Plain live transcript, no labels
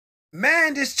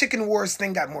Man, this chicken wars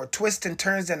thing got more twists and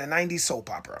turns than a 90s soap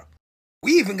opera.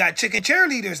 We even got chicken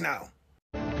cheerleaders now.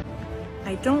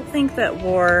 I don't think that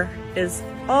war is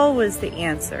always the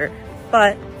answer,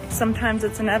 but sometimes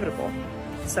it's inevitable.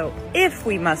 So if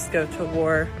we must go to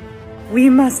war, we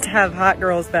must have hot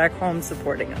girls back home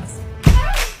supporting us.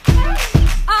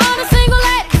 All the single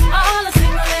ladies, all the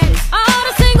single ladies, all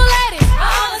the single ladies,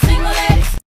 all the single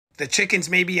ladies. The chickens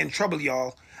may be in trouble,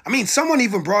 y'all. I mean, someone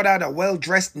even brought out a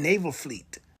well-dressed naval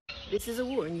fleet. This is a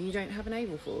war and you don't have a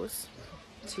naval force?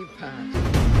 Too bad.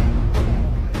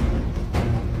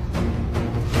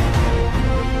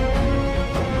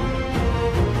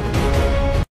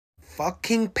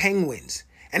 Fucking penguins.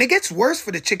 And it gets worse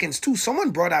for the chickens too. Someone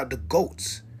brought out the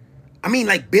goats. I mean,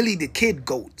 like Billy the Kid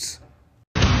goats.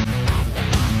 We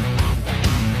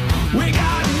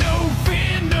got no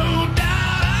fear, no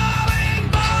doubt, all in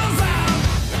balls out.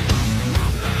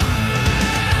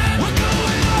 We're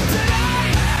going up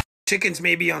tonight. Chickens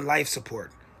may be on life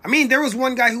support. I mean, there was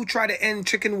one guy who tried to end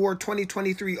Chicken War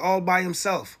 2023 all by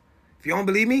himself. If you don't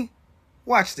believe me,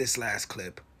 watch this last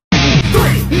clip. 3,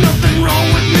 nothing wrong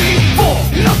with me. 4,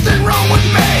 nothing wrong with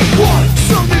me. 1,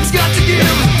 something's got to give.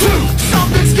 2,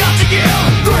 something's got to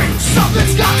give. 3,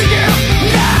 something's got to give.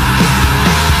 Now!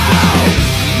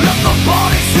 Let the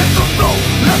bodies hit the floor.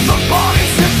 Let the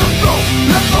bodies hit the floor.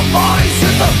 Let the bodies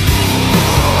hit the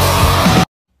floor.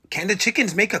 Can the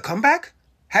chickens make a comeback?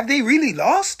 Have they really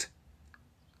lost?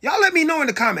 Y'all let me know in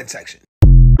the comment section.